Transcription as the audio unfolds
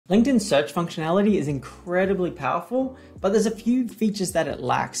LinkedIn search functionality is incredibly powerful, but there's a few features that it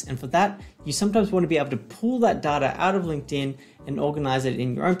lacks. And for that, you sometimes want to be able to pull that data out of LinkedIn and organize it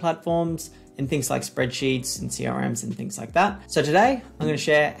in your own platforms and things like spreadsheets and CRMs and things like that. So today, I'm going to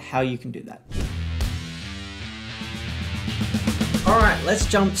share how you can do that. All right, let's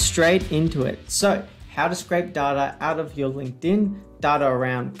jump straight into it. So how to scrape data out of your LinkedIn, data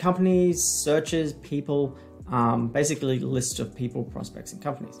around companies, searches, people, basically lists of people, prospects, and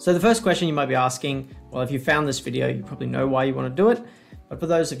companies. So the first question you might be asking, well, if you found this video, you probably know why you want to do it. But for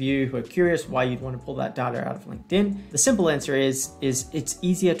those of you who are curious why you'd want to pull that data out of LinkedIn, the simple answer is it's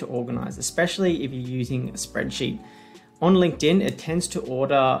easier to organize, especially if you're using a spreadsheet. On LinkedIn, it tends to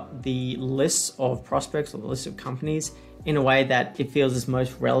order the lists of prospects or the list of companies in a way that it feels is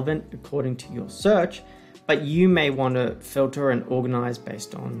most relevant according to your search, but you may want to filter and organize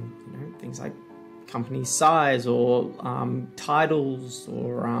based on things like company size or titles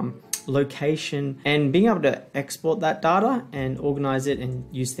or location, and being able to export that data and organize it and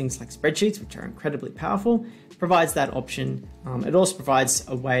use things like spreadsheets, which are incredibly powerful, provides that option. It also provides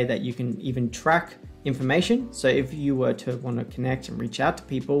a way that you can even track information. So if you were to want to connect and reach out to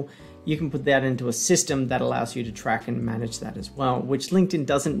people, you can put that into a system that allows you to track and manage that as well, which LinkedIn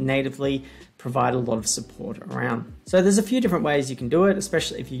doesn't natively provide a lot of support around. So there's a few different ways you can do it,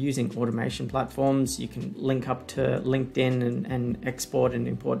 especially if you're using automation platforms. You can link up to LinkedIn and export and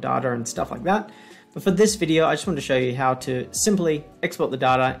import data and stuff like that. But for this video, I just want to show you how to simply export the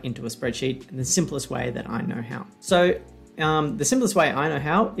data into a spreadsheet in the simplest way that I know how. So the simplest way I know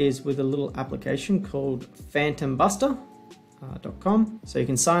how is with a little application called PhantomBuster.com. So you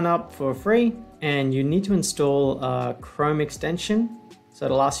can sign up for free, and you need to install a Chrome extension. So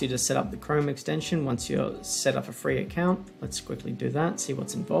it'll ask you to set up the Chrome extension once you're set up a free account. Let's quickly do that, see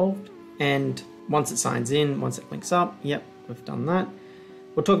what's involved. And once it signs in, once it links up, yep, we've done that.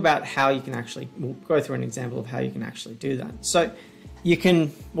 We'll talk about how you can we'll go through an example of how you can actually do that. So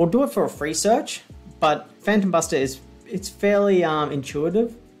we'll do it for a free search, but PhantomBuster it's fairly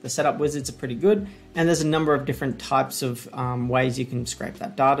intuitive. The setup wizards are pretty good, and there's a number of different types of ways you can scrape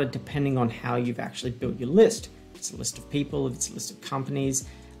that data depending on how you've actually built your list. If it's a list of people, if it's a list of companies,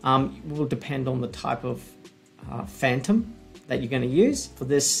 it will depend on the type of Phantom that you're going to use. For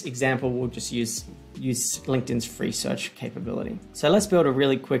this example, we'll just use LinkedIn's free search capability. So let's build a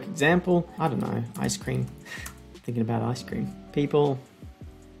really quick example. I don't know, ice cream. Thinking about ice cream. People.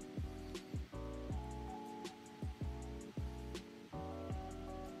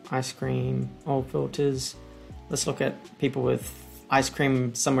 Ice cream, all filters. Let's look at people with ice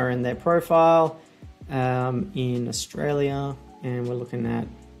cream somewhere in their profile in Australia, and we're looking at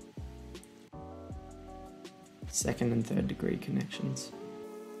second and third degree connections.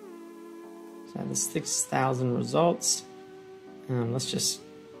 So there's 6,000 results. Let's just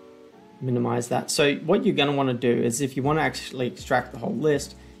minimize that. So what you're going to want to do is, if you want to actually extract the whole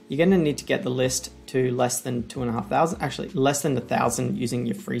list, you're going to need to get the list to less than 2,500, actually less than 1,000 using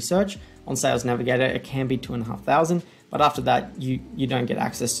your free search. On Sales Navigator, it can be 2,500, but after that, you don't get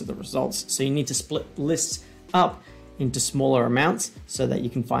access to the results. So you need to split lists up into smaller amounts so that you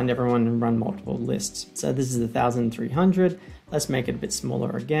can find everyone and run multiple lists. So this is 1,300. Let's make it a bit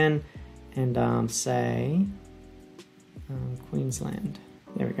smaller again and say Queensland.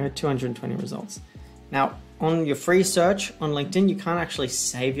 There we go, 220 results. Now, on your free search on LinkedIn, you can't actually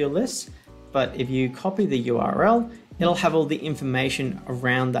save your list, but if you copy the URL, it'll have all the information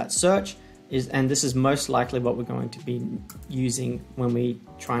around that search, and this is most likely what we're going to be using when we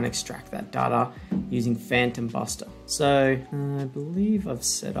try and extract that data using PhantomBuster. So I believe I've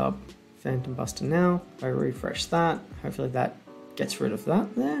set up PhantomBuster now. If I refresh that, hopefully that gets rid of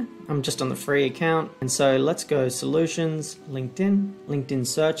that there. I'm just on the free account. And so let's go Solutions, LinkedIn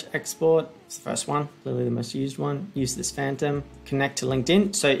Search Export. It's the first one, clearly the most used one. Use this Phantom, connect to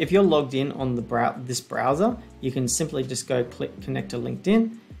LinkedIn. So if you're logged in on this browser, you can simply just go click Connect to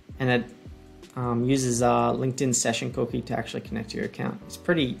LinkedIn, and it uses a LinkedIn session cookie to actually connect to your account. It's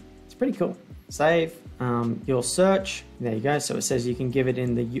pretty cool. Save your search. There you go. So it says you can give it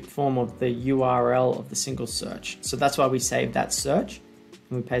in the form of the URL of the single search. So that's why we save that search,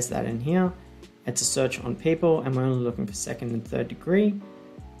 and we paste that in here. It's a search on people, and we're only looking for second and third degree.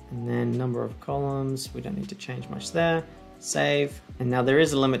 And then number of columns, we don't need to change much there. Save. And now there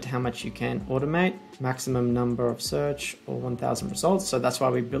is a limit to how much you can automate. Maximum number of search or 1,000 results. So that's why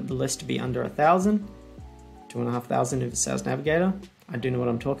we built the list to be under 1,000. 2,500 if it's Sales Navigator. I do know what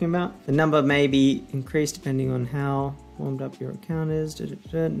I'm talking about. The number may be increased depending on how warmed up your account is.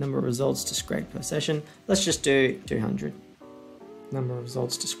 Number of results to scrape per session. Let's just do 200. Number of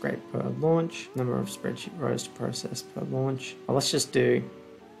results to scrape per launch. Number of spreadsheet rows to process per launch. Well, let's just do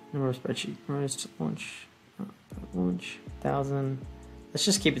Number of spreadsheet rows to launch. Launch 1,000. Let's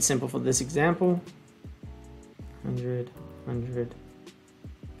just keep it simple for this example. 100.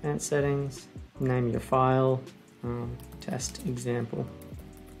 Advanced settings. Name your file. Test example.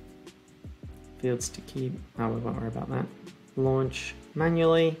 Fields to keep. Oh, we won't worry about that. Launch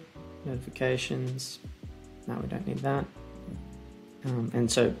manually. Notifications. No, we don't need that.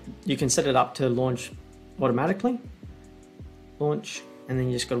 And so you can set it up to launch automatically. Launch, and then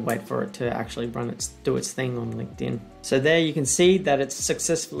you just got to wait for it to actually do its thing on LinkedIn. So there you can see that it's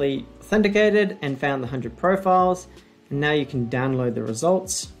successfully authenticated and found the 100 profiles. And now you can download the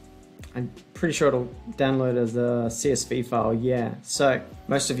results. I'm pretty sure it'll download as a CSV file, yeah. So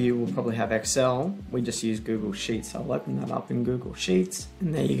most of you will probably have Excel. We just use Google Sheets. I'll open that up in Google Sheets,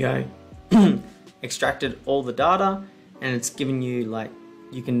 and there you go. Extracted all the data, and it's giving you, like,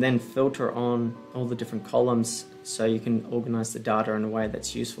 you can then filter on all the different columns so you can organize the data in a way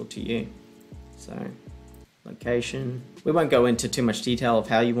that's useful to you. So location, we won't go into too much detail of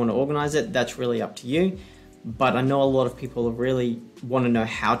how you want to organize it. That's really up to you. But I know a lot of people really want to know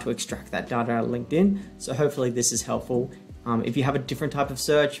how to extract that data out of LinkedIn. So hopefully this is helpful. If you have a different type of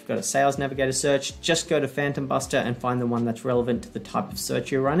search, you've got a Sales Navigator search, just go to Phantom Buster and find the one that's relevant to the type of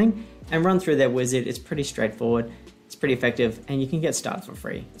search you're running and run through their wizard. It's pretty straightforward. It's pretty effective, and you can get started for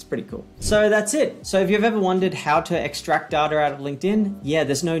free. It's pretty cool. So that's it. So if you've ever wondered how to extract data out of LinkedIn, yeah,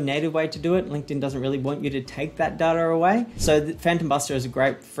 there's no native way to do it. LinkedIn doesn't really want you to take that data away. So Phantom Buster is a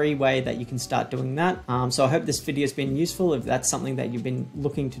great free way that you can start doing that. So I hope this video has been useful if that's something that you've been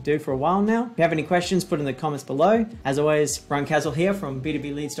looking to do for a while now. If you have any questions, put in the comments below. As always, Brian Caswell here from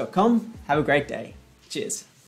b2bleads.com. Have a great day. Cheers.